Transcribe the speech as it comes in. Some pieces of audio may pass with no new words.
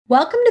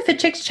Welcome to Fit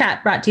Chicks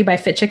Chat, brought to you by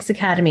Fit Chicks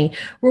Academy,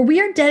 where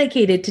we are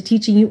dedicated to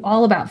teaching you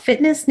all about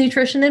fitness,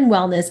 nutrition, and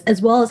wellness, as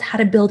well as how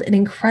to build an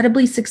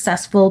incredibly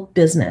successful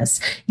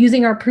business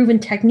using our proven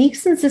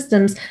techniques and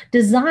systems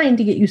designed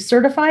to get you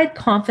certified,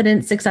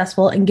 confident,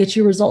 successful, and get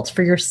you results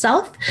for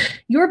yourself,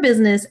 your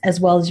business, as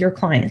well as your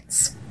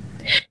clients.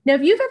 Now,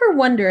 if you've ever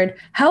wondered,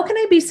 how can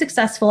I be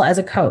successful as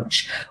a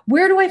coach?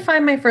 Where do I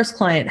find my first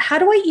client? How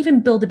do I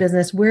even build a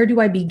business? Where do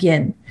I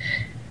begin?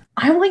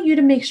 I want you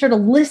to make sure to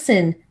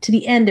listen to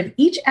the end of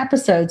each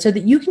episode so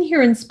that you can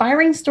hear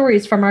inspiring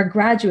stories from our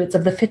graduates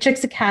of the Fit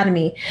Chicks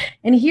Academy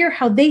and hear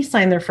how they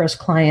signed their first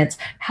clients,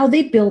 how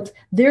they built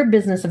their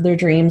business of their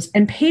dreams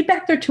and paid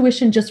back their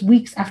tuition just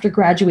weeks after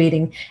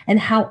graduating,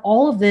 and how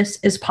all of this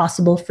is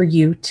possible for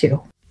you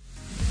too.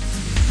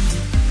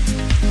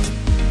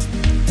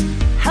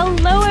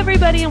 Hello,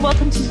 everybody, and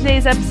welcome to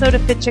today's episode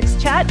of Fit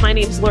Chicks Chat. My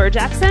name is Laura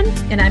Jackson.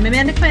 And I'm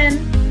Amanda Quinn.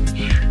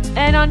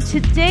 And on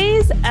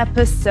today's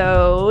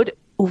episode,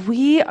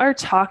 we are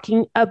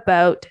talking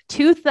about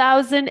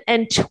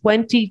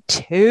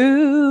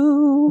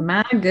 2022.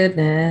 My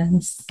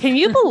goodness. Can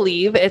you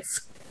believe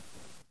it's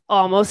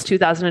almost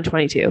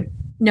 2022?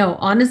 No,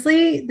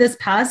 honestly, this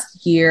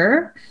past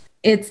year,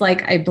 it's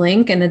like I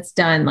blink and it's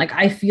done. Like,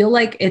 I feel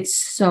like it's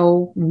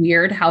so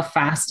weird how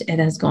fast it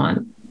has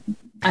gone.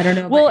 I don't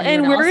know. Well,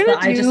 and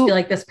I just feel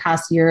like this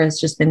past year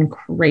has just been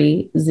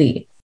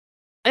crazy.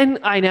 And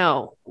I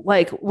know,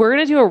 like, we're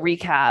going to do a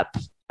recap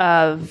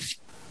of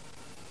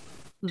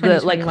the,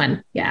 like,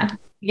 when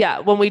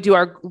we do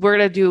we're going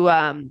to do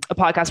a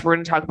podcast. We're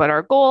going to talk about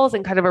our goals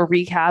and kind of a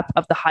recap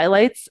of the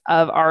highlights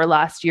of our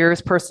last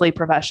years, personally,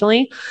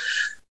 professionally,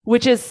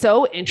 which is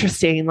so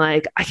interesting.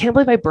 Like, I can't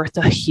believe I birthed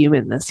a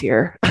human this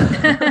year.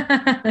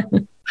 I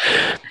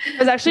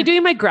was actually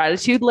doing my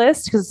gratitude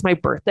list because it's my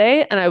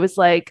birthday. And I was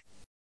like,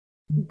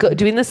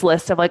 doing this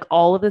list of like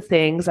all of the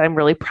things I'm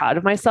really proud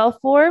of myself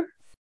for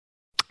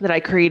that I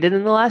created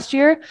in the last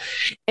year.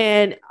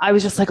 And I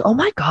was just like, oh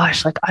my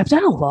gosh, like I've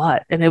done a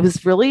lot. And it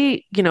was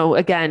really,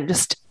 again,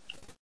 just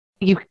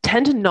you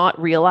tend to not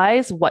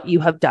realize what you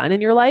have done in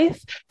your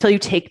life till you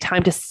take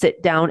time to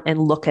sit down and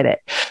look at it,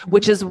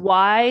 which is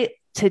why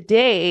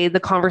today, the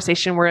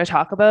conversation we're going to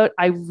talk about,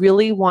 I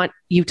really want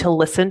you to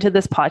listen to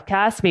this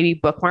podcast, maybe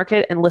bookmark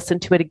it and listen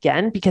to it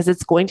again, because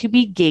it's going to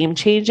be game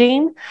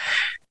changing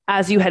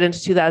as you head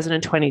into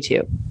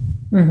 2022.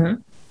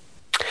 Mm-hmm.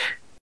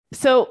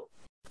 So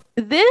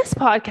this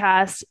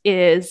podcast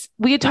is,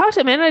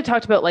 Amanda and I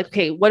talked about like,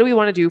 okay, what do we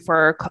want to do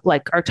for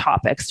our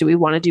topics? Do we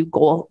want to do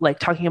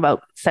talking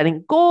about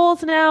setting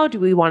goals now?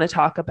 Do we want to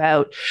talk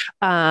about,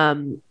 how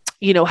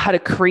to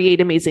create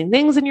amazing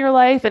things in your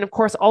life? And of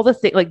course, all the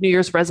things like New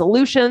Year's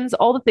resolutions,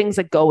 all the things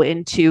that go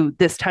into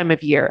this time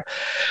of year.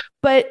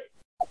 But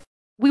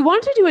we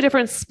wanted to do a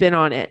different spin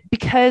on it,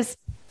 because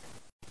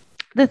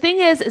the thing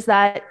is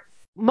that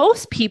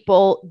most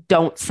people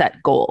don't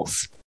set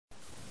goals.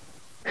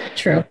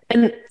 True.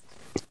 And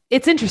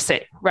it's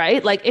interesting,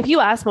 right? Like if you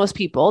ask most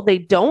people, they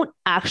don't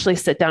actually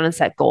sit down and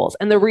set goals.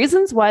 And the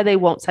reasons why they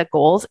won't set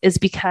goals is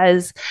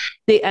because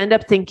they end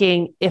up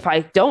thinking, if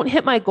I don't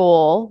hit my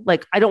goal,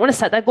 like I don't want to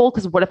set that goal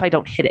because what if I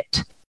don't hit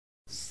it?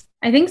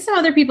 I think some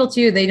other people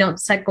too, they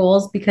don't set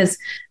goals because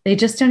they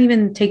just don't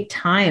even take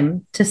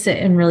time to sit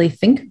and really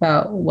think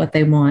about what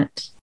they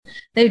want.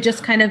 They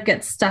just kind of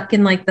get stuck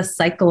in like the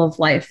cycle of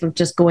life of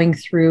just going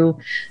through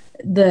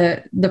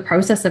the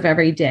process of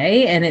every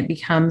day. And it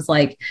becomes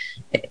like,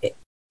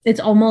 it's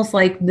almost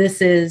like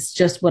this is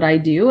just what I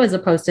do, as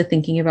opposed to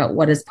thinking about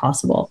what is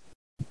possible.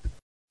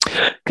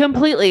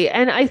 Completely.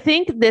 And I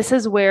think this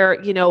is where,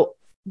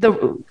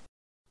 the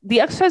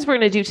exercise we're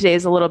going to do today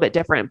is a little bit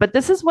different, but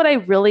this is what I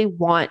really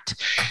want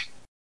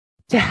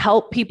to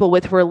help people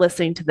with who are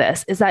listening to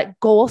this, is that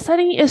goal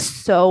setting is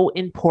so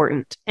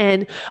important.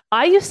 And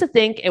I used to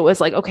think it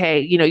was like, okay,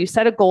 you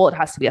set a goal, it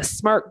has to be a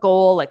SMART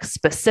goal, like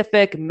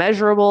specific,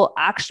 measurable,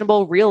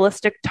 actionable,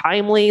 realistic,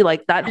 timely,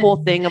 like that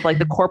whole thing of like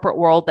the corporate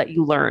world that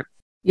you learn.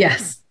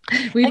 Yes.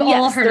 We've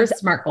all heard of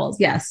SMART goals.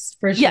 Yes,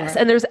 for sure. Yes.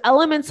 And there's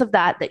elements of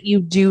that you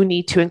do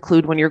need to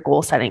include when you're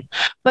goal setting.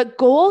 But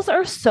goals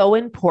are so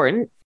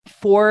important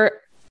for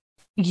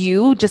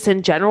you just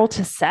in general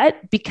to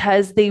set,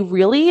 because they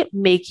really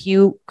make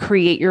you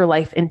create your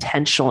life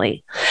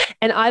intentionally.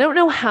 And I don't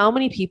know how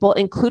many people,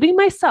 including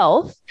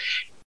myself,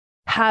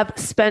 have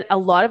spent a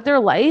lot of their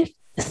life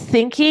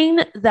thinking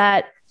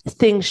that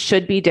things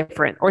should be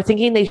different, or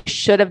thinking they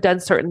should have done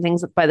certain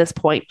things by this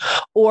point,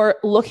 or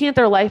looking at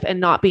their life and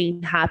not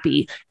being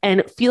happy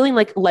and feeling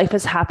like life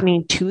is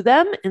happening to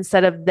them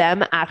instead of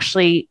them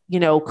actually,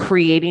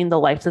 creating the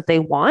life that they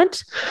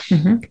want.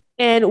 Mm-hmm.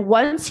 And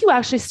once you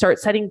actually start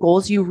setting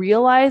goals, you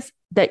realize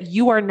that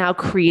you are now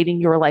creating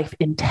your life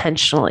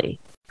intentionally.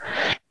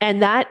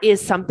 And that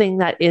is something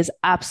that is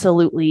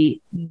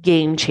absolutely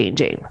game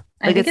changing.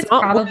 Like it's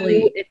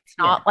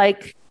not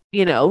like,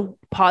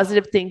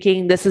 positive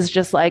thinking. This is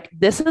just like,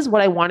 this is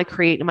what I want to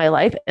create in my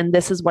life. And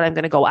this is what I'm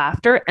going to go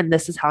after. And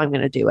this is how I'm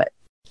going to do it.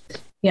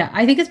 Yeah,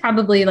 I think it's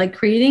probably like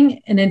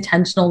creating an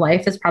intentional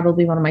life is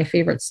probably one of my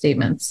favorite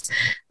statements.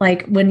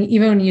 Like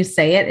even when you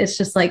say it, it's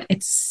just like,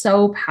 it's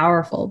so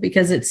powerful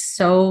because it's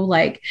so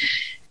like,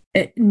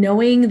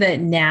 knowing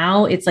that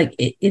now it's like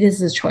it is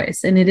a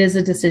choice and it is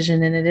a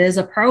decision and it is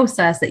a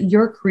process that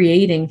you're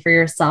creating for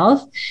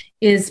yourself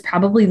is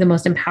probably the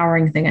most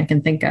empowering thing I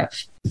can think of.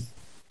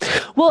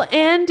 Well,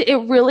 and it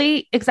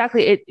really,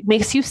 exactly, it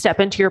makes you step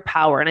into your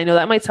power. And I know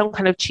that might sound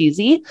kind of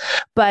cheesy,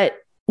 but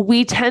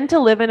we tend to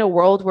live in a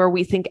world where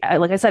we think,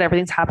 like I said,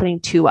 everything's happening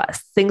to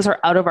us. Things are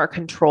out of our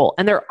control.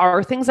 And there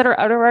are things that are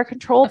out of our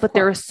control, but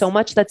there is so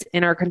much that's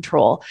in our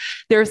control.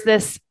 There's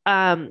this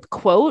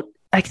quote,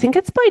 I think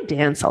it's by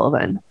Dan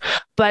Sullivan,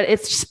 but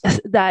it's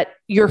that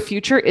your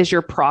future is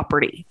your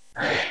property.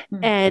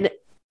 Mm-hmm. And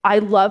I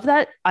love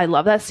that. I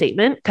love that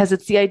statement because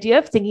it's the idea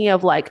of thinking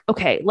of like,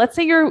 okay, let's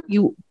say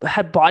you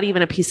had bought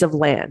even a piece of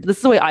land. This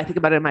is the way I think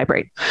about it in my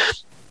brain.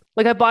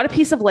 Like I bought a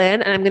piece of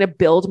land and I'm going to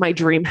build my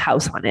dream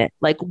house on it.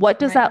 Like, what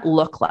does that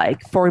look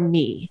like for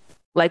me?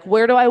 Like,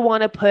 where do I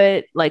want to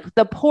put like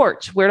the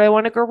porch? Where do I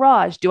want a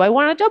garage? Do I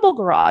want a double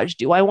garage?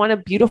 Do I want a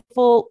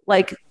beautiful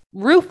like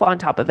roof on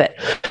top of it?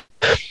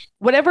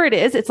 Whatever it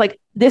is, it's like,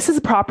 this is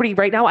a property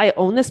right now. I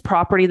own this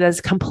property that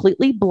is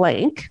completely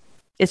blank.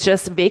 It's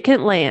just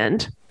vacant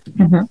land.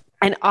 Mm-hmm.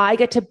 And I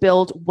get to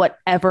build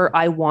whatever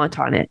I want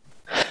on it.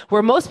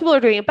 Where most people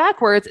are doing it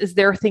backwards is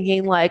they're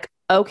thinking like,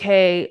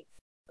 okay,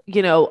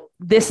 you know,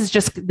 this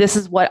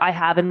is what I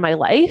have in my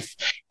life.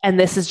 And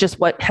this is just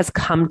what has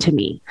come to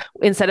me,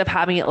 instead of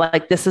having it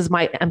like, this is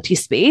my empty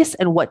space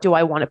and what do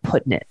I want to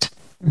put in it?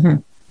 Mm-hmm.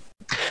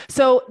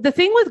 So the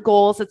thing with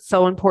goals that's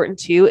so important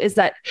too, is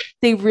that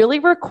they really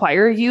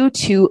require you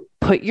to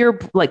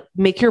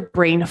make your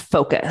brain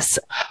focus.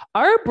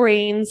 Our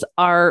brains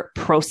are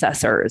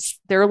processors.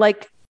 They're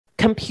like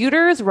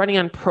computers running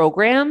on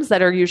programs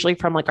that are usually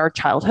from like our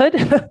childhood.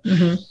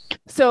 Mm-hmm.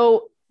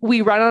 So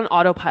we run on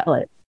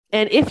autopilot.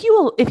 And if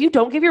you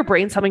don't give your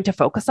brain something to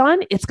focus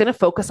on, it's going to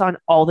focus on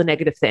all the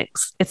negative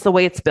things. It's the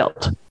way it's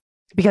built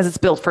because it's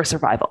built for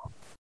survival.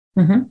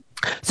 Mm-hmm.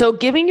 So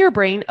giving your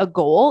brain a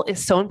goal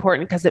is so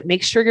important because it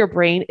makes sure your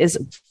brain is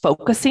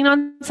focusing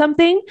on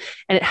something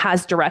and it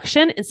has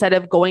direction instead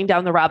of going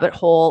down the rabbit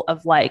hole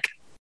of like,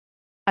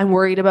 I'm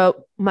worried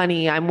about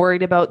money. I'm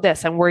worried about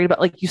this. I'm worried about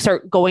like you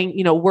start going,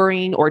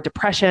 worrying or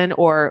depression,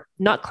 or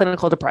not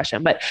clinical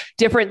depression, but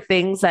different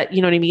things that,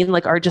 you know what I mean?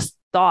 Like are just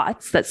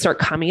thoughts that start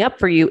coming up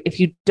for you if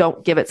you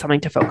don't give it something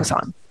to focus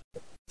on.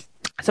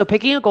 So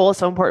picking a goal is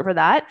so important for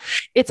that.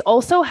 It's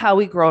also how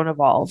we grow and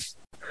evolve.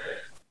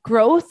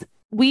 Growth,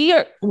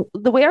 the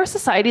way our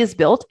society is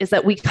built is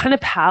that we kind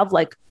of have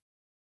like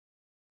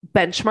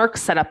benchmarks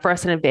set up for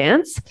us in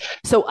advance.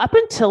 So up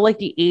until like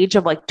the age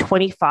of like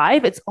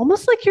 25, it's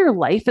almost like your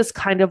life is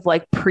kind of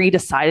like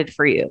pre-decided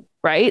for you,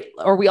 right?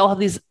 Or we all have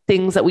these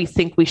things that we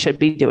think we should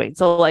be doing.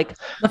 So like,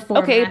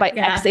 okay, by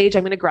X age,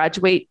 I'm going to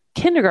graduate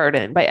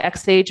kindergarten, by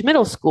X age,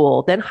 middle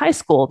school, then high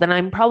school, then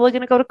I'm probably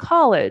going to go to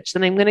college,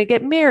 then I'm going to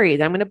get married,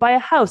 then I'm going to buy a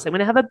house, I'm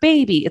going to have a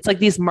baby. It's like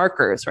these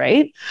markers,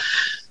 right?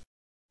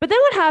 But then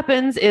what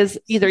happens is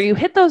either you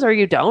hit those or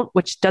you don't,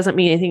 which doesn't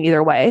mean anything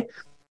either way.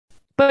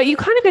 But you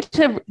kind of get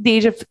to the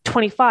age of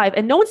 25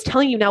 and no one's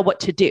telling you now what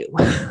to do.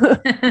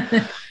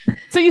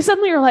 So you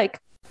suddenly are like,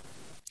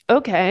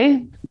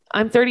 okay,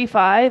 I'm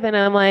 35 and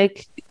I'm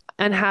like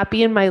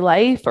unhappy in my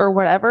life or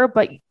whatever.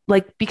 But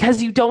like,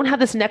 because you don't have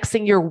this next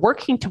thing you're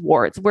working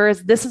towards.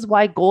 Whereas this is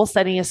why goal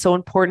setting is so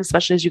important,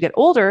 especially as you get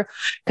older,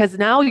 because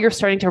now you're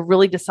starting to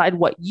really decide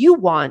what you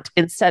want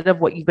instead of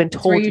what you've been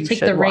told. Where you take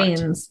the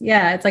reins.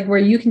 Yeah. It's like where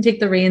you can take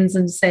the reins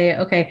and say,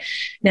 okay,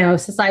 now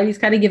society's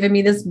kind of given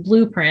me this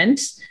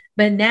blueprint,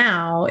 but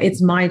now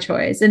it's my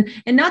choice. And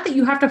not that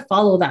you have to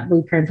follow that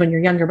blueprint when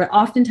you're younger, but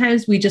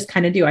oftentimes we just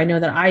kind of do. I know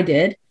that I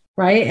did.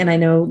 Right. And I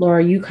know,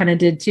 Laura, you kind of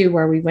did too,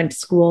 where we went to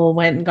school,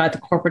 went and got the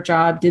corporate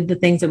job, did the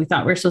things that we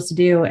thought we were supposed to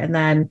do. And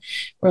then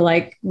we're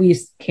like, we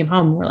came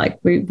home. We're like,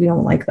 we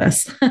don't like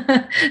this.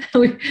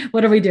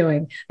 What are we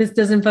doing? This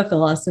doesn't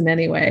fulfill us in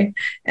any way.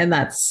 And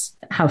that's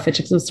how Fit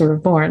Chicks was sort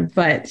of born.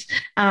 But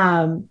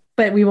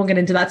we won't get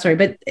into that story,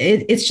 but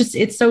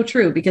it's so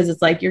true, because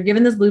it's like, you're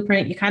given this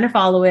blueprint, you kind of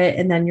follow it.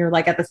 And then you're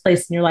like at this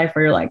place in your life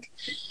where you're like,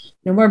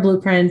 no more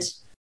blueprint,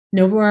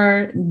 no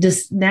more,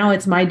 now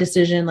it's my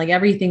decision. Like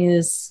everything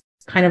is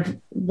kind of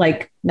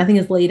like nothing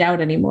is laid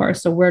out anymore.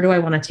 So where do I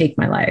want to take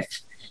my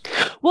life?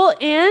 Well,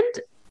 and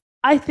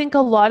I think a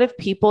lot of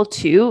people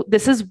too,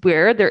 this is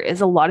where there is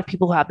a lot of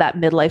people who have that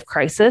midlife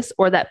crisis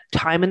or that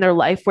time in their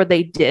life where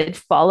they did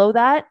follow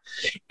that.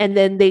 And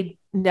then they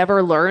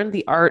never learned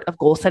the art of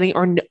goal setting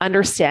or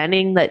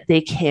understanding that they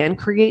can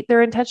create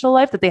their intentional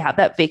life, that they have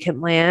that vacant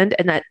land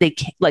and that they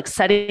can, like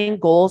setting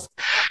goals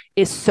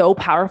is so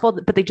powerful,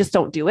 but they just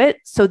don't do it.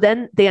 So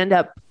then they end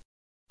up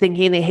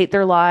thinking they hate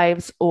their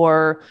lives,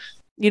 or,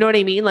 you know what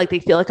I mean? Like they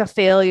feel like a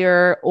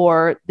failure,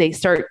 or they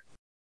start,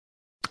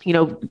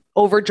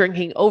 over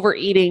drinking,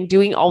 overeating,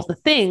 doing all the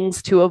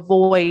things to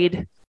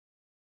avoid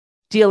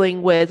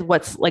dealing with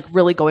what's like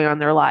really going on in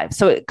their lives.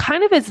 So it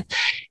kind of is,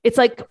 it's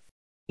like,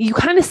 you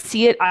kind of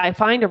see it, I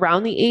find,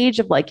 around the age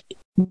of like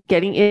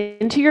getting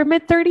into your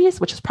mid 30s,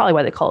 which is probably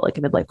why they call it like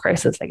a midlife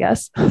crisis, I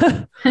guess.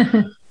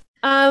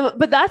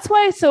 But that's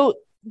why, so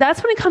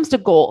that's when it comes to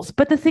goals.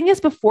 But the thing is,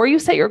 before you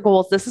set your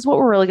goals, this is what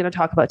we're really going to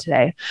talk about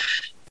today.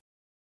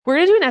 We're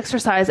going to do an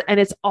exercise, and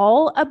it's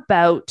all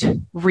about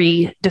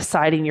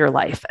redeciding your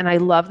life. And I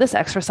love this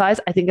exercise.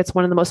 I think it's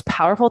one of the most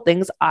powerful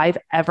things I've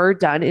ever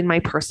done in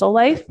my personal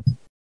life.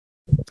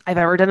 I've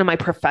ever done in my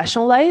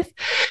professional life,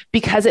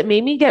 because it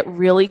made me get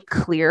really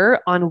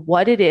clear on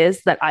what it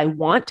is that I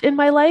want in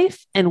my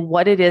life and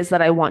what it is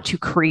that I want to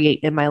create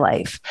in my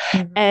life.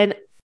 Mm-hmm. And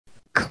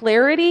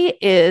clarity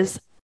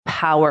is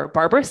power.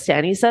 Barbara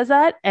Stanny says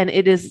that. And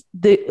it is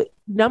the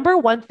number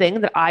one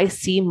thing that I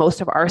see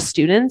most of our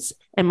students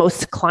and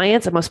most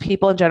clients and most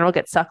people in general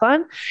get stuck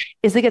on,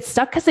 is they get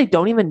stuck because they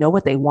don't even know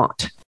what they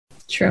want.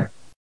 True.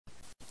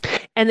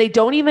 And they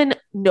don't even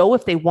know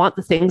if they want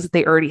the things that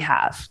they already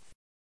have.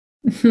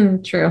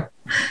 True.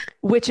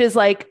 Which is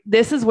like,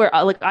 this is where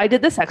I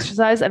did this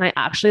exercise and I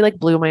actually like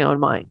blew my own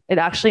mind. It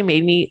actually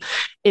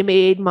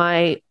made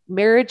my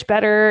marriage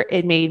better.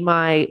 It made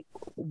my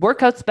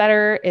workouts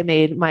better. It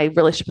made my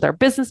relationship with our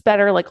business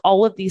better. Like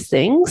all of these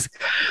things,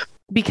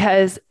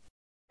 because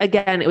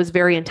again, it was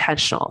very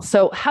intentional.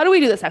 So how do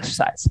we do this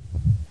exercise?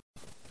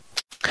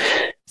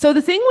 So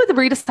the thing with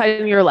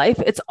redeciding your life,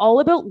 it's all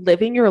about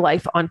living your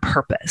life on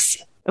purpose.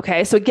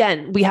 Okay. So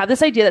again, we have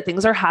this idea that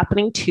things are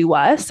happening to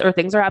us or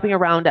things are happening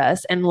around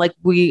us. And like,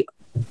 we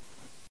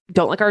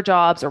don't like our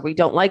jobs, or we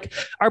don't like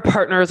our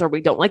partners, or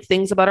we don't like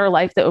things about our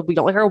life, that we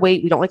don't like our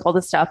weight. We don't like all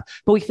this stuff,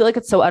 but we feel like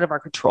it's so out of our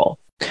control.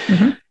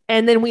 Mm-hmm.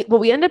 And then what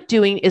we end up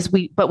doing is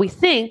we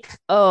think,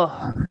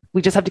 oh,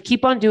 we just have to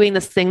keep on doing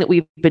this thing that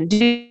we've been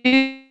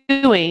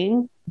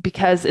doing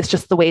because it's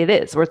just the way it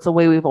is, or it's the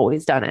way we've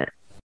always done it.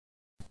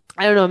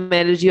 I don't know,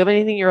 Amanda, do you have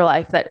anything in your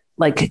life that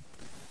like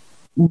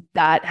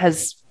that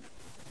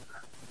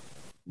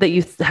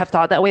you have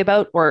thought that way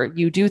about, or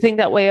you do think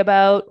that way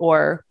about,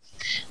 or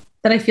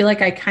that I feel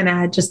like I kind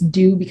of just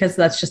do because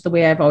that's just the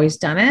way I've always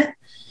done it?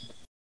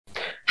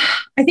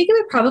 I think it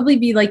would probably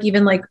be like,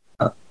 even like,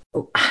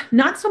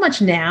 not so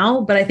much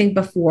now, but I think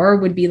before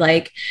would be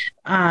like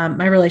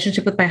my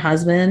relationship with my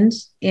husband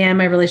and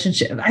my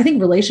relationship. I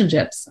think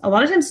relationships, a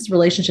lot of times it's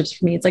relationships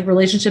for me. It's like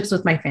relationships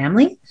with my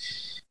family.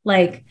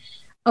 Like,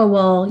 oh,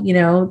 well, you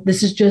know,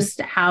 this is just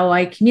how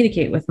I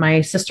communicate with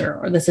my sister,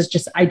 or this is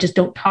just, I just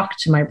don't talk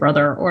to my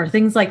brother, or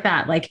things like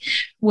that. Like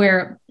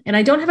and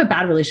I don't have a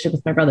bad relationship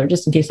with my brother,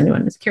 just in case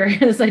anyone is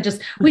curious.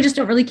 We just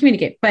don't really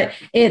communicate, but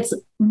it's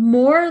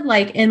more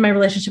like in my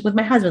relationship with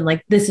my husband,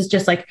 like this is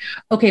just like,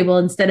 okay, well,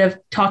 instead of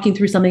talking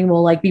through something,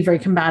 we'll like be very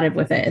combative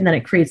with it. And then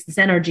it creates this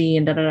energy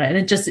and and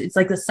it's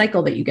like the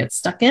cycle that you get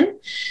stuck in.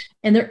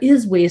 And there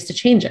is ways to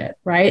change it.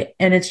 Right.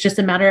 And it's just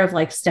a matter of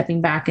like stepping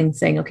back and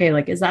saying, okay,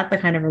 like, is that the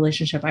kind of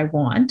relationship I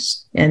want?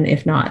 And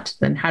if not,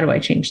 then how do I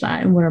change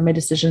that? And what are my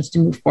decisions to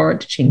move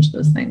forward to change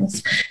those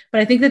things? But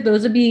I think that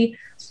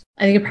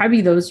I think it'd probably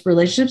be those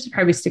relationships would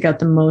probably stick out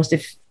the most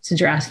since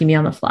you're asking me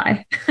on the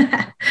fly.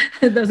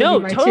 Those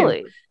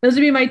would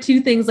be my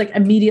two things like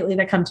immediately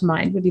that come to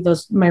mind would be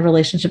my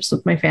relationships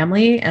with my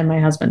family and my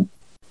husband.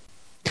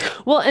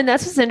 Well, and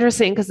that's what's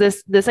interesting, because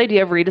this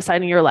idea of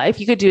redeciding your life,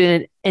 you could do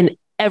it in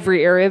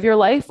every area of your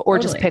life, or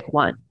just pick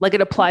one. Like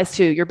it applies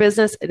to your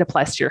business. It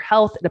applies to your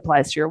health. It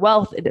applies to your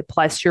wealth. It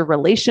applies to your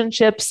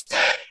relationships.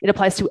 It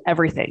applies to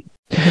everything.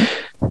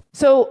 Mm-hmm.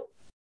 So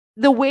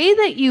the way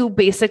that you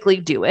basically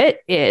do it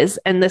is,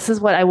 and this is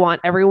what I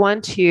want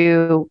everyone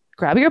to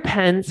grab your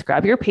pens,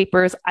 grab your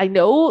papers. I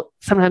know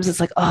sometimes it's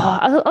like,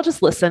 oh, I'll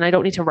just listen. I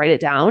don't need to write it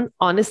down.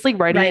 Honestly,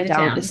 writing it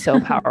down is so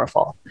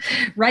powerful.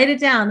 Write it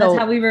down. That's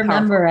how we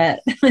remember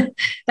it.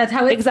 That's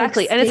how it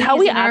exactly. And it's how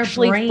we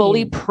actually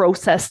fully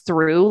process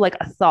through like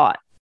a thought.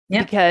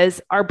 Yep.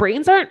 Because our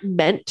brains aren't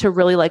meant to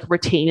really like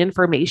retain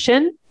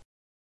information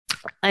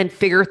and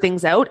figure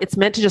things out. It's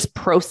meant to just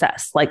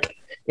process. Like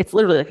it's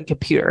literally like a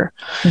computer.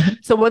 Mm-hmm.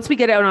 So once we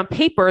get it out on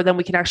paper, then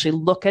we can actually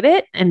look at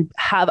it and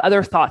have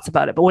other thoughts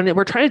about it. But when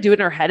we're trying to do it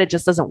in our head, it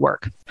just doesn't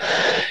work.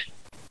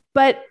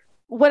 But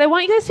what I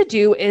want you guys to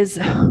do is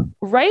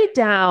write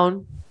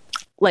down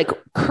like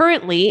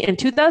currently in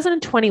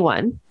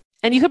 2021,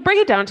 and you could break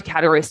it down to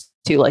categories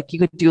too. Like you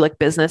could do like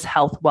business,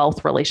 health,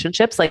 wealth,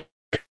 relationships, like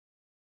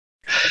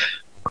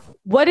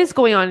what is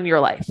going on in your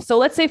life. So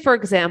let's say, for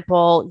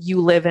example, you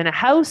live in a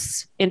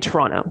house in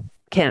Toronto,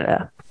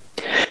 Canada.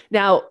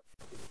 Now,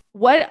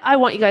 what I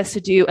want you guys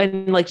to do,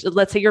 and like,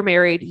 let's say you're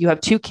married, you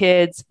have 2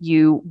 kids,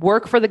 you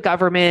work for the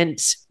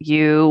government,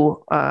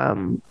 you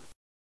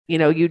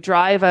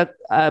drive a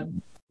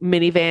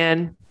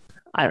minivan.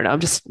 I don't know. I'm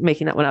just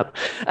making that one up.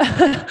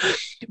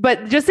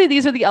 But just say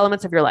these are the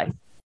elements of your life.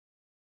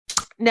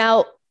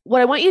 Now,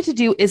 what I want you to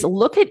do is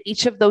look at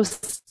each of those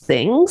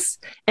things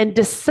and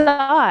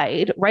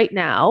decide right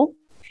now,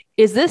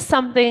 is this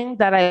something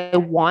that I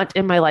want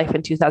in my life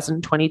in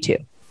 2022?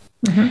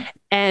 Mm-hmm.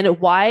 And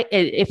why,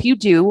 if you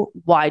do,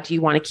 why do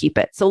you want to keep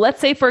it? So let's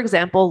say, for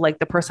example, like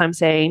the person I'm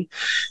saying,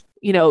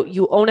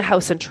 you own a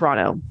house in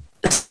Toronto.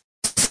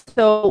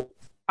 So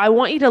I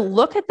want you to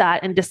look at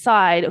that and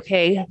decide,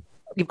 okay,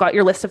 you've got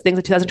your list of things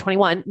in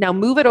 2021. Now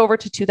move it over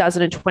to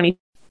 2022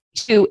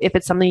 if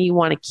it's something you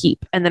want to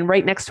keep. And then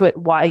right next to it,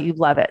 why you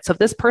love it. So if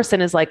this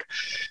person is like,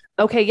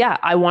 okay, yeah,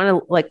 I want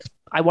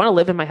to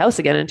live in my house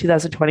again in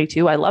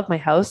 2022. I love my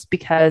house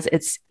because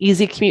it's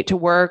easy commute to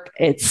work.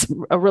 It's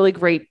a really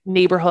great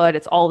neighborhood.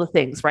 It's all the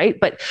things, right?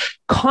 But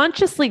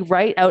consciously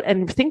write out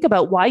and think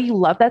about why you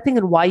love that thing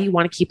and why you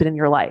want to keep it in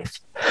your life.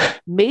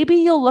 Maybe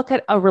you'll look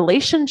at a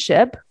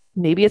relationship.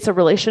 Maybe it's a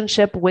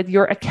relationship with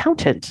your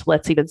accountant,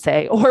 let's even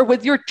say, or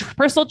with your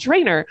personal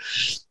trainer.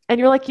 And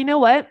you're like, you know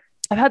what?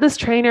 I've had this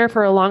trainer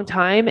for a long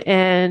time.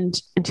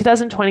 And in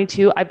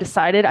 2022, I've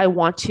decided I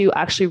want to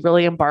actually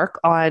really embark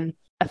on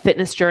a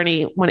fitness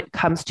journey when it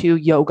comes to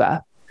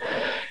yoga.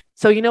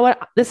 So you know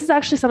what? This is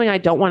actually something I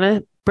don't want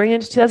to bring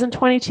into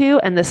 2022.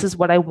 And this is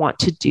what I want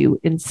to do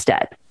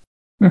instead.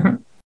 Mm-hmm.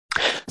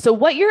 So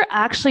what you're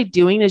actually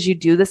doing as you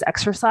do this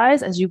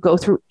exercise, as you go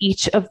through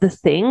each of the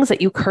things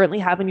that you currently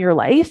have in your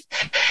life,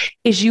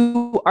 is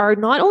you are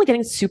not only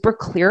getting super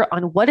clear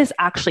on what is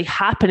actually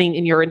happening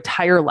in your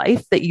entire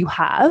life that you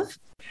have,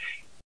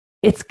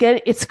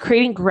 it's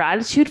creating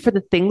gratitude for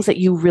the things that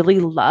you really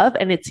love.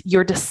 And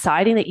you're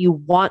deciding that you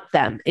want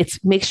them.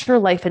 It's makes your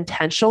life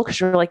intentional because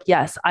you're like,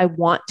 yes, I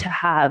want to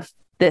have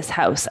this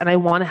house and I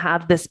want to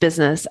have this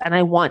business and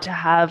I want to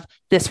have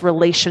this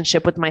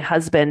relationship with my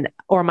husband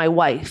or my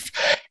wife.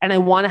 And I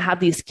want to have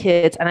these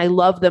kids and I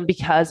love them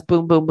because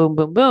boom, boom, boom,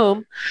 boom,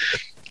 boom.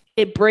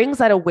 It brings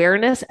that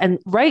awareness. And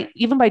right,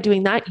 even by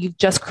doing that, you've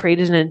just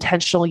created an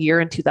intentional year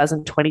in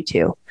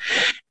 2022.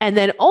 And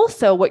then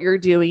also what you're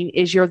doing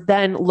is you're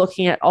then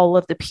looking at all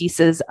of the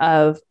pieces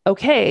of,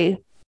 okay,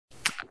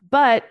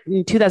 but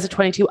in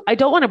 2022, I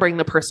don't want to bring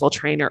the personal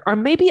trainer, or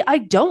maybe I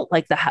don't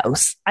like the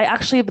house. I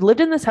actually have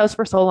lived in this house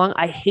for so long.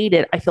 I hate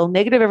it. I feel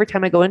negative every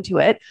time I go into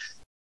it.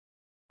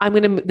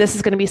 This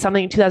is going to be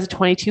something in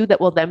 2022 that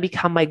will then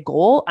become my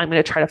goal. I'm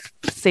going to try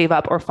to save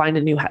up or find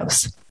a new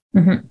house.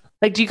 Mm-hmm.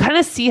 Like, do you kind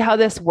of see how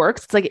this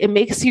works? It's like, it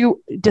makes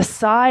you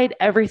decide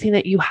everything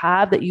that you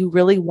have that you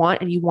really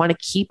want and you want to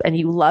keep and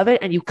you love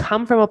it. And you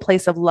come from a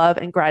place of love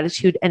and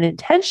gratitude and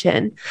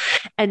intention.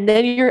 And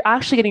then you're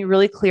actually getting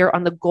really clear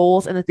on the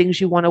goals and the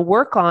things you want to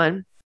work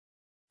on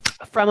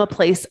from a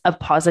place of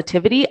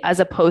positivity,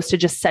 as opposed to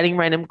just setting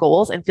random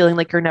goals and feeling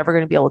like you're never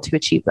going to be able to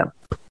achieve them.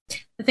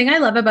 The thing I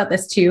love about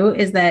this too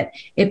is that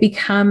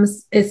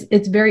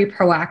it's very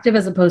proactive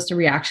as opposed to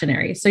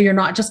reactionary. So you're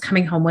not just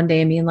coming home one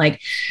day and being like,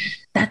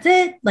 that's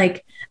it.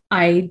 Like,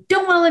 I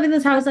don't want to live in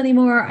this house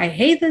anymore. I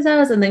hate this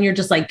house. And then you're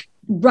just like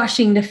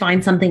rushing to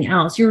find something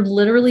else. You're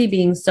literally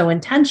being so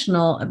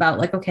intentional about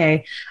like,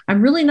 okay,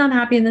 I'm really not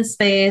happy in this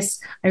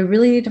space. I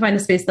really need to find a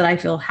space that I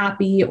feel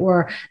happy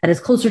or that is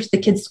closer to the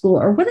kids'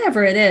 school or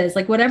whatever it is,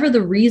 like whatever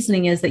the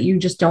reasoning is that you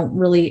just don't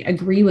really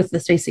agree with the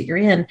space that you're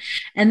in.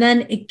 And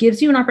then it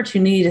gives you an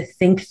opportunity to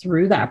think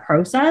through that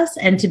process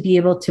and to be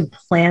able to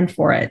plan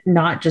for it,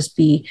 not just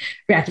be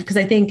reactive. Because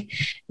I think,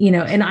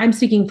 and I'm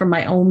speaking from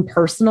my own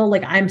personal,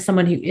 like I'm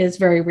someone who is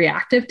very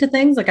reactive to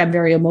things. Like I'm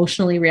very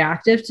emotionally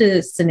reactive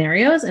to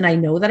scenarios. And I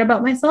know that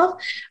about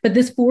myself, but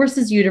this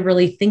forces you to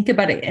really think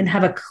about it and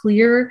have a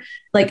clear,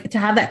 like to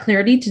have that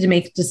clarity to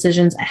make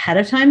decisions ahead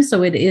of time.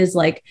 So it is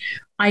like,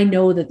 I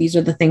know that these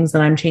are the things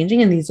that I'm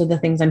changing and these are the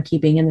things I'm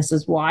keeping. And this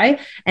is why.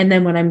 And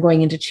then when I'm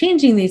going into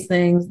changing these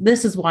things,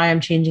 this is why I'm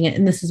changing it.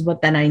 And this is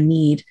what then I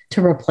need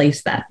to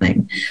replace that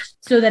thing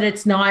so that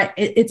it's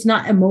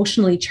not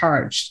emotionally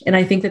charged. And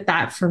I think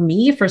that for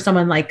me, for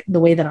someone like the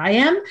way that I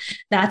am,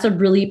 that's a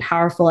really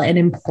powerful and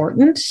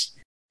important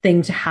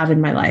thing to have in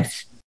my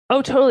life.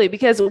 Oh, totally.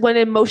 Because when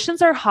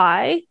emotions are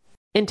high,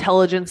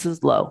 intelligence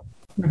is low.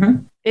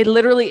 Mm-hmm. It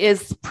literally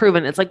is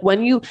proven. It's like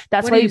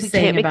that's why we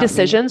can't make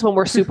decisions when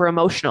we're super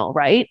emotional,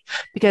 right?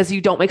 Because you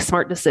don't make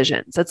smart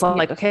decisions. It's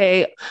like,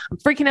 okay, I'm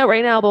freaking out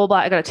right now, blah, blah,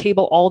 blah. I got to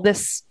table all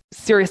this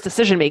serious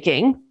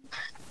decision-making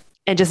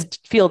and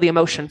just feel the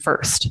emotion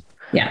first.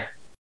 Yeah.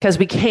 Because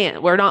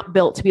we're not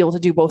built to be able to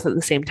do both at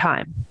the same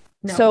time.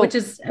 No, so,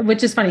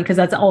 which is funny because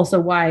that's also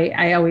why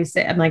I always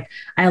say, I'm like,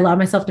 I allow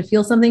myself to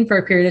feel something for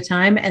a period of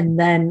time and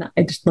then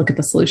I just look at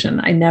the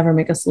solution. I never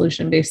make a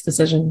solution-based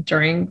decision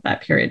during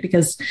that period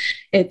because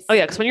it's... Oh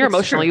yeah, because when you're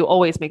emotional, you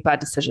always make bad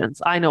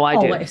decisions. I know I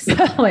do.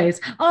 Always.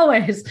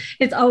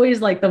 It's always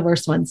like the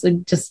worst ones. So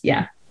just,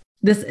 yeah.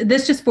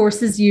 This just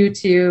forces you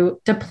to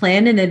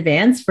plan in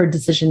advance for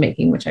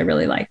decision-making, which I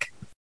really like.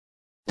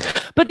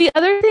 But the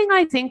other thing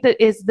I think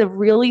that is the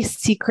really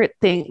secret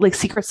thing, like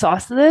secret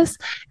sauce to this,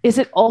 is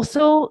it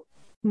also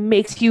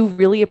makes you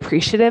really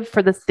appreciative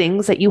for the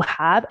things that you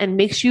have and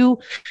makes you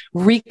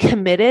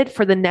recommitted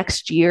for the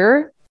next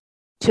year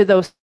to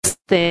those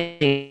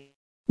things.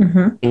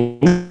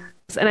 Mm-hmm.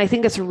 And I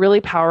think it's really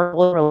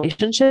powerful in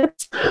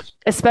relationships,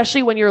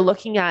 especially when you're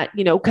looking at,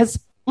 because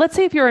let's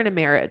say if you're in a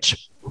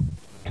marriage,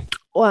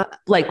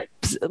 like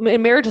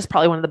marriage is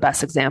probably one of the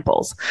best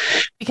examples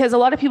because a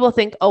lot of people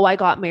think, oh, I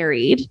got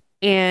married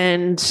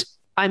and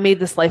I made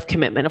this life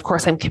commitment. Of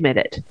course I'm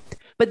committed.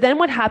 But then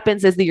what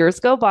happens is the years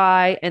go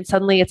by and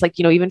suddenly it's like,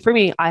 even for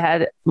me, I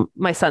had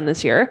my son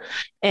this year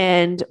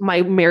and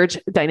my marriage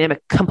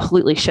dynamic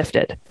completely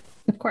shifted.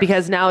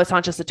 Because now it's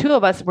not just the two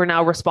of us. We're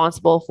now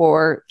responsible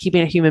for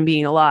keeping a human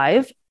being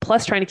alive,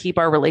 plus trying to keep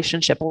our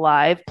relationship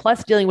alive,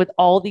 plus dealing with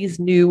all these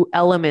new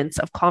elements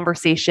of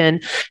conversation,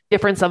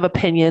 difference of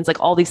opinions, like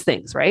all these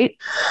things, right?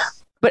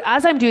 But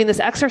as I'm doing this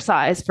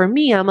exercise for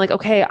me, I'm like,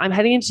 okay, I'm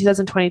heading into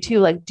 2022.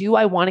 Like, do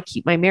I want to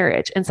keep my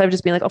marriage? Instead of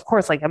just being like, of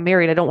course, like I'm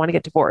married, I don't want to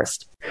get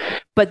divorced.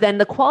 But then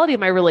the quality of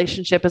my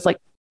relationship is like,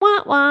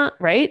 wah, wah,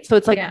 right? So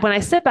it's like when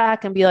I sit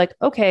back and be like,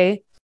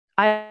 okay,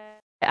 I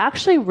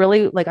actually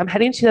really like, I'm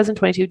heading to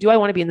 2022. Do I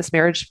want to be in this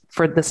marriage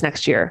for this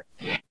next year?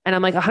 And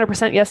I'm like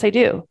 100% yes, I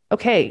do.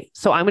 Okay.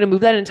 So I'm going to move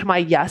that into my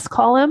yes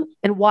column.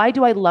 And why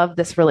do I love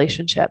this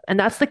relationship? And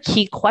that's the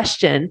key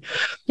question.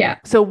 Yeah.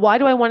 So why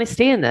do I want to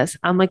stay in this?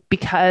 I'm like,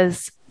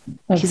 because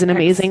he's an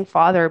amazing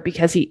father,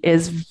 because he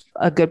is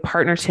a good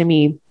partner to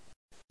me.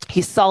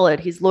 He's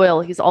solid, he's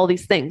loyal, he's all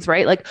these things,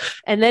 right? Like,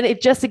 and then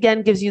it just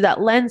again gives you that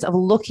lens of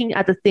looking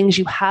at the things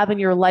you have in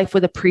your life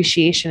with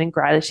appreciation and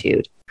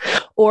gratitude.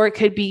 Or it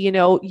could be,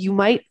 you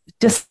might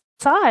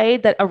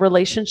decide that a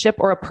relationship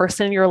or a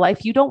person in your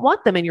life, you don't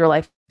want them in your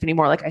life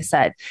anymore, like I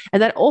said.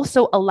 And that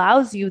also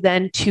allows you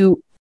then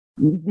to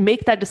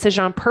make that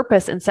decision on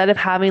purpose instead of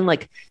having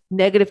like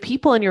negative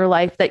people in your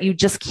life that you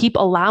just keep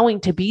allowing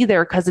to be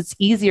there because it's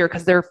easier,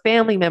 because they're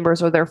family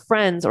members or they're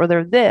friends or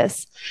they're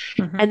this.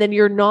 Mm-hmm. And then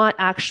you're not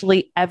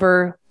actually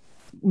ever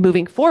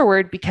moving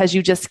forward because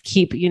you just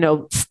keep,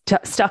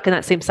 stuck in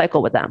that same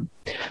cycle with them.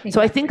 Exactly.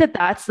 So I think that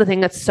that's the thing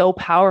that's so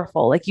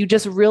powerful. Like you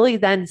just really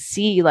then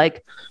see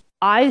like,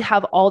 I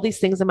have all these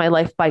things in my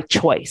life by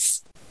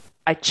choice.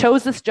 I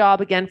chose this job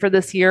again for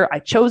this year. I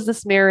chose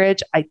this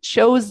marriage. I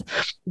chose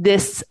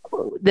this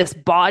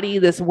body,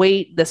 this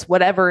weight, this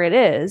whatever it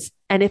is.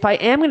 And if I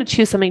am going to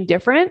choose something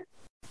different,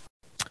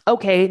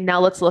 okay,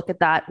 now let's look at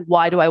that.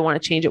 Why do I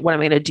want to change it? What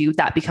am I going to do?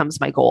 That becomes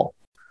my goal.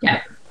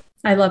 Yeah.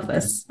 I love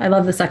this. I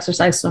love this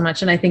exercise so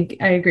much. And I think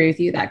I agree with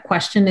you. That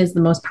question is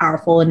the most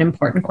powerful and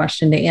important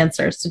question to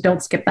answer. So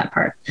don't skip that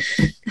part.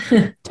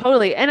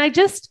 Totally. And I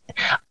just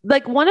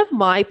like one of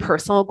my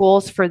personal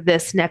goals for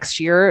this next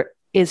year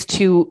is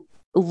to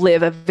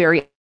live a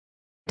very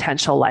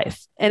intentional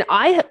life. And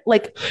I've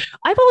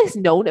always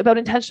known about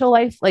intentional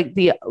life, like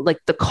the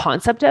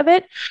concept of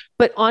it.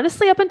 But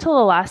honestly, up until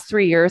the last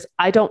 3 years,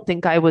 I don't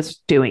think I was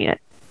doing it.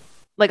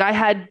 Like I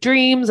had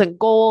dreams and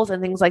goals and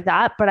things like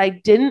that, but I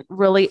didn't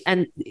really.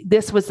 And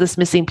this was this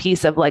missing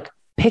piece of like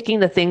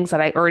picking the things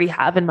that I already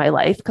have in my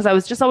life. Cause I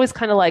was just always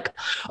kind of like,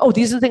 oh,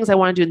 these are the things I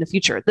want to do in the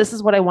future. This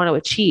is what I want to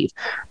achieve.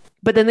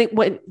 But then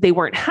when they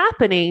weren't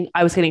happening,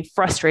 I was getting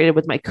frustrated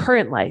with my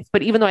current life.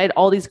 But even though I had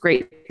all these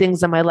great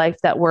things in my life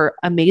that were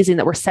amazing,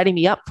 that were setting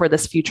me up for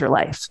this future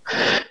life.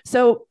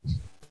 So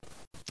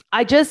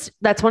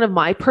that's one of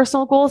my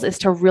personal goals, is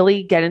to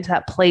really get into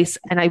that place.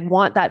 And I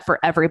want that for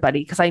everybody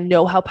because I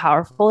know how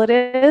powerful it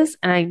is.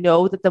 And I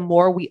know that the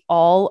more we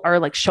all are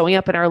like showing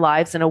up in our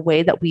lives in a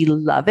way that we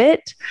love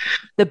it,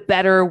 the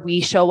better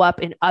we show up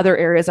in other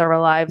areas of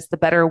our lives, the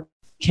better we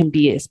can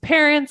be as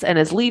parents and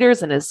as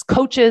leaders and as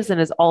coaches and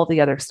as all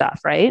the other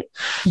stuff. Right.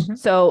 Mm-hmm.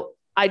 So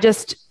I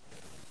just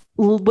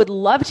would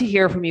love to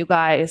hear from you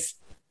guys.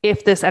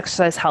 If this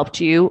exercise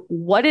helped you,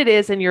 what it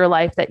is in your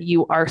life that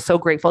you are so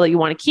grateful that you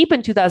want to keep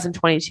in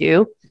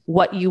 2022,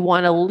 what you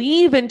want to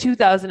leave in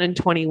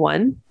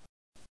 2021,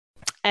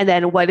 and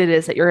then what it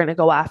is that you're going to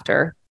go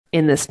after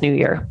in this new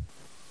year.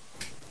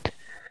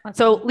 Awesome.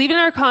 So leave in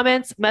our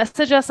comments,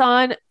 message us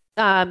on,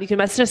 you can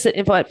message us at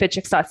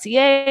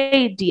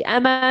info@fitchicks.ca,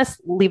 DM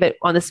us, leave it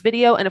on this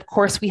video. And of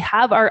course, we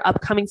have our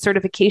upcoming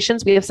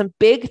certifications. We have some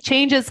big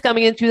changes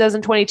coming in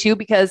 2022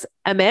 because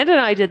Amanda and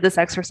I did this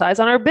exercise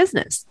on our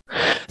business.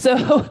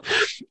 So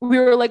we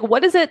were like,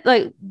 what is it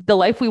like the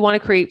life we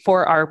want to create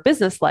for our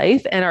business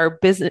life and our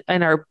business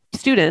and our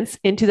students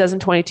in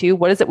 2022?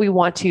 What is it we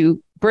want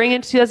to bring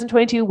into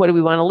 2022? What do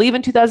we want to leave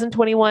in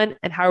 2021?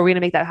 And how are we going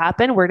to make that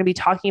happen? We're going to be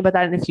talking about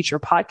that in a future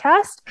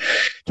podcast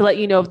to let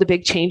you know of the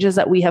big changes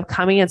that we have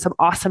coming and some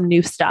awesome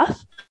new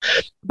stuff.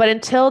 But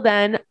until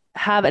then,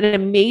 have an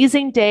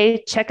amazing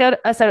day. Check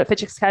us out at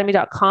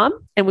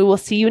fitchicksacademy.com and we will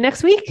see you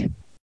next week.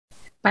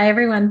 Bye,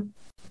 everyone.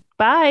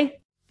 Bye.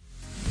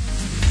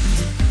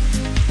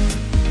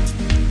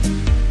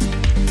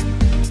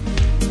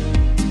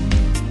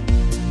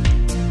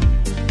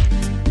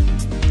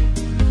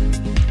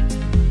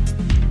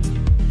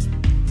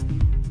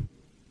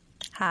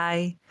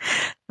 Hi,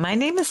 my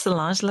name is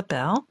Solange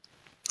LaBelle,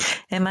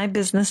 and my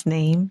business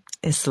name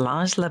is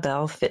Solange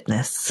LaBelle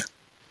Fitness.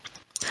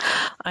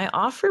 I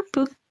offer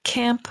boot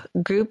camp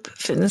group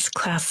fitness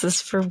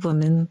classes for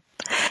women,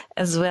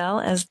 as well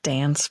as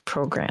dance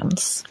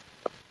programs.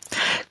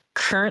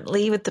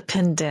 Currently, with the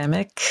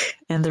pandemic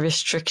and the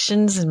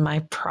restrictions in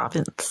my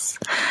province,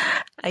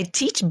 I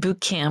teach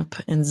boot camp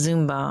and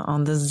Zumba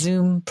on the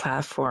Zoom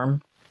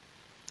platform.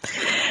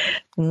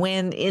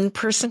 When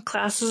in-person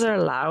classes are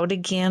allowed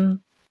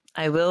again,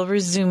 I will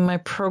resume my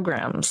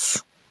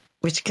programs,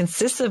 which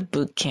consist of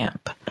boot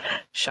camp,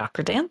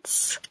 chakra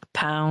dance,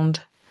 pound,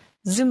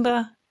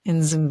 Zumba,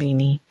 and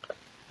Zumbini.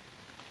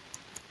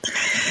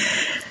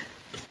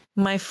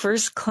 My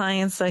first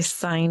clients I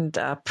signed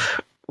up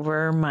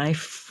were my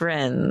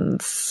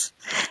friends.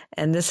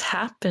 And this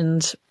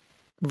happened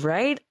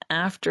right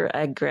after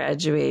I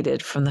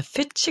graduated from the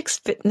Fit Chicks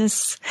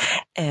Fitness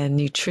and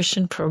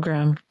Nutrition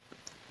program.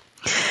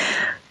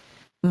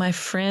 My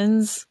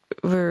friends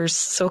were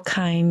so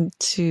kind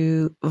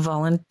to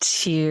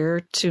volunteer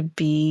to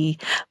be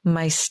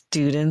my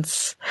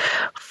students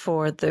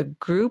for the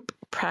group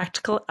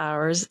practical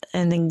hours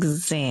and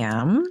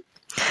exam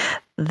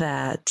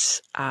that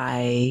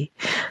I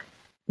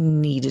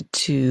needed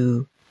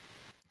to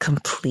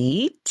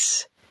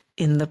complete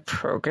in the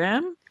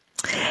program.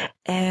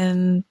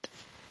 And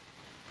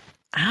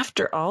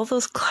after all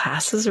those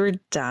classes were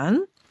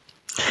done,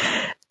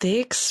 they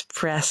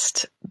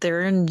expressed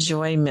their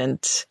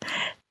enjoyment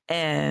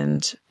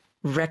and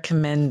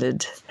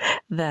recommended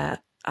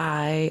that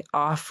I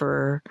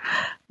offer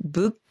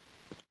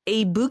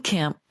a boot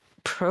camp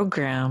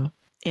program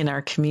in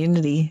our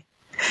community.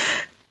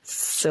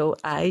 So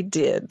I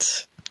did.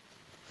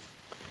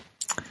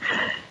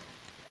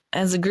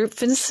 As a group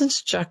fitness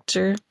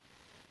instructor,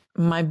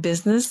 my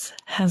business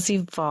has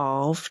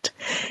evolved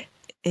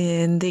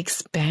in the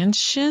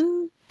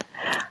expansion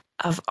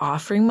of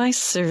offering my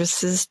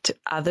services to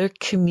other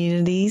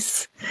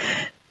communities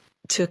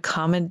to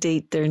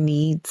accommodate their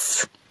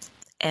needs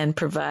and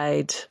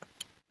provide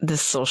the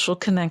social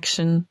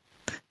connection,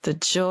 the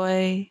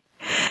joy,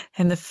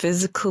 and the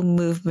physical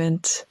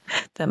movement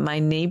that my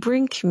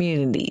neighboring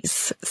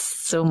communities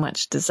so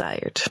much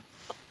desired.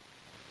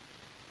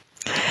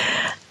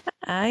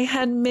 I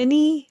had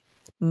many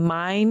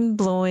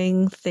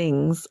mind-blowing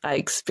things I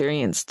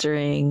experienced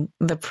during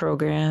the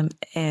program,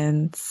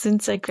 and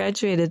since I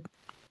graduated,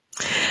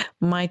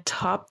 my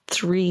top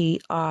 3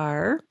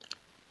 are: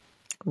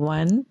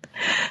 1,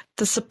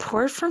 the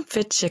support from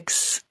Fit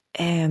Chicks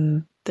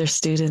and their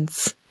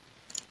students.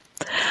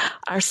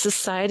 Our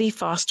society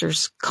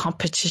fosters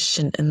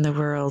competition in the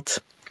world,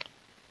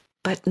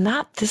 but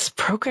not this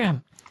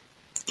program.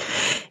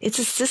 It's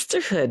a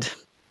sisterhood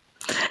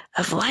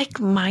of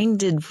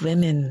like-minded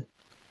women,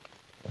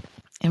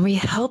 and we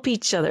help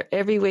each other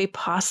every way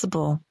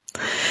possible.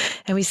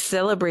 And we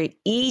celebrate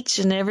each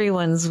and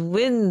everyone's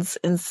wins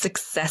and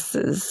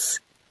successes.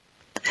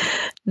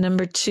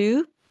 Number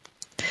 2,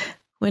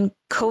 when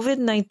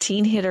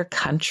COVID-19 hit our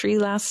country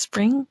last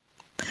spring,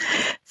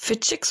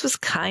 Fit Chicks was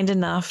kind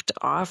enough to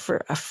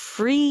offer a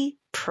free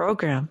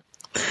program,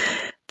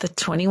 the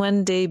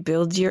 21-day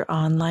Build Your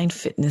Online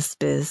Fitness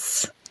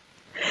Biz.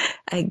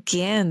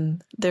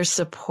 Again, their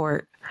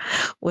support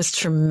was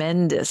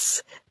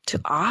tremendous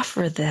to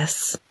offer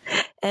this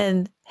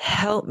and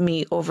help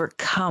me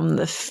overcome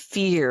the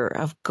fear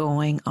of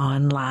going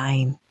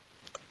online.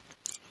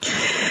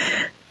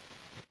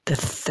 The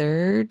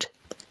 3rd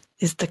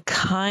is the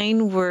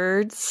kind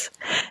words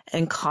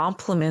and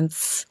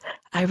compliments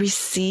I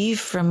receive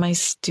from my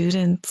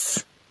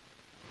students.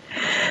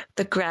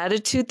 The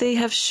gratitude they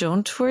have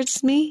shown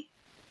towards me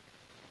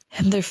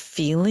and their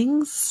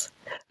feelings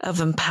of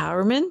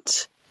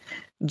empowerment,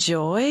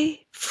 joy,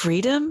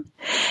 freedom,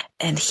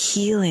 and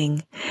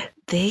healing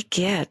they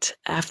get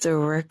after a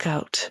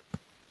workout.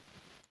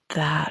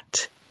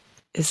 That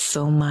is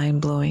so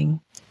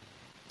mind-blowing.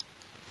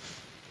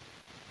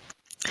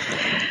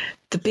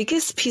 The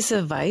biggest piece of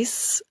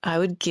advice I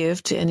would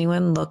give to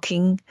anyone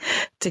looking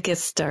to get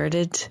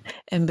started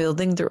in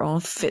building their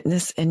own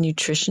fitness and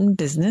nutrition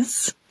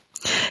business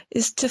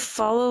is to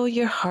follow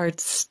your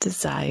heart's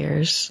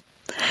desires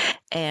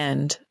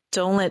and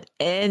don't let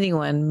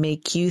anyone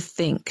make you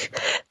think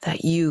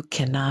that you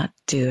cannot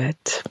do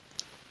it.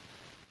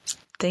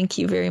 Thank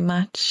you very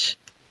much.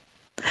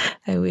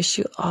 I wish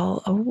you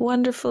all a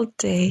wonderful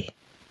day.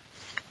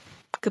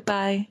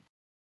 Goodbye.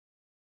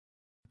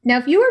 Now,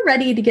 if you are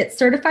ready to get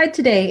certified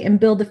today and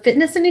build the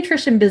fitness and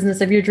nutrition business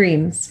of your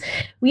dreams,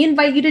 we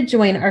invite you to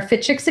join our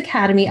Fit Chicks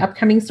Academy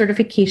upcoming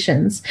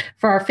certifications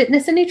for our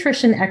fitness and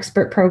nutrition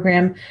expert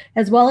program,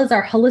 as well as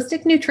our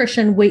holistic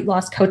nutrition weight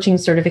loss coaching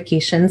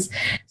certifications,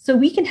 so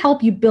we can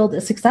help you build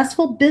a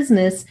successful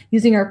business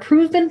using our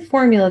proven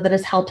formula that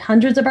has helped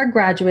hundreds of our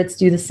graduates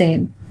do the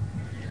same.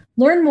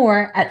 Learn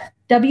more at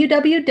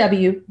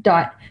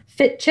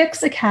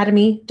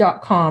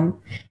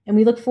www.fitchicksacademy.com, and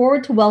we look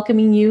forward to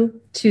welcoming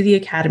you to the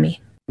Academy.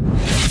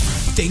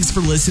 Thanks for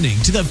listening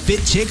to the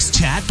Fit Chicks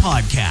Chat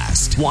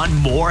podcast. Want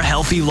more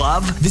healthy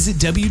love? Visit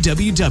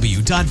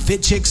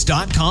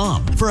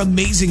www.fitchicks.com for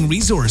amazing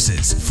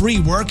resources, free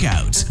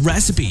workouts,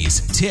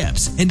 recipes,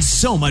 tips, and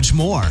so much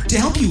more to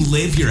help you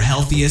live your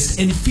healthiest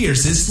and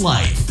fiercest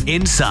life,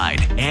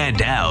 inside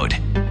and out.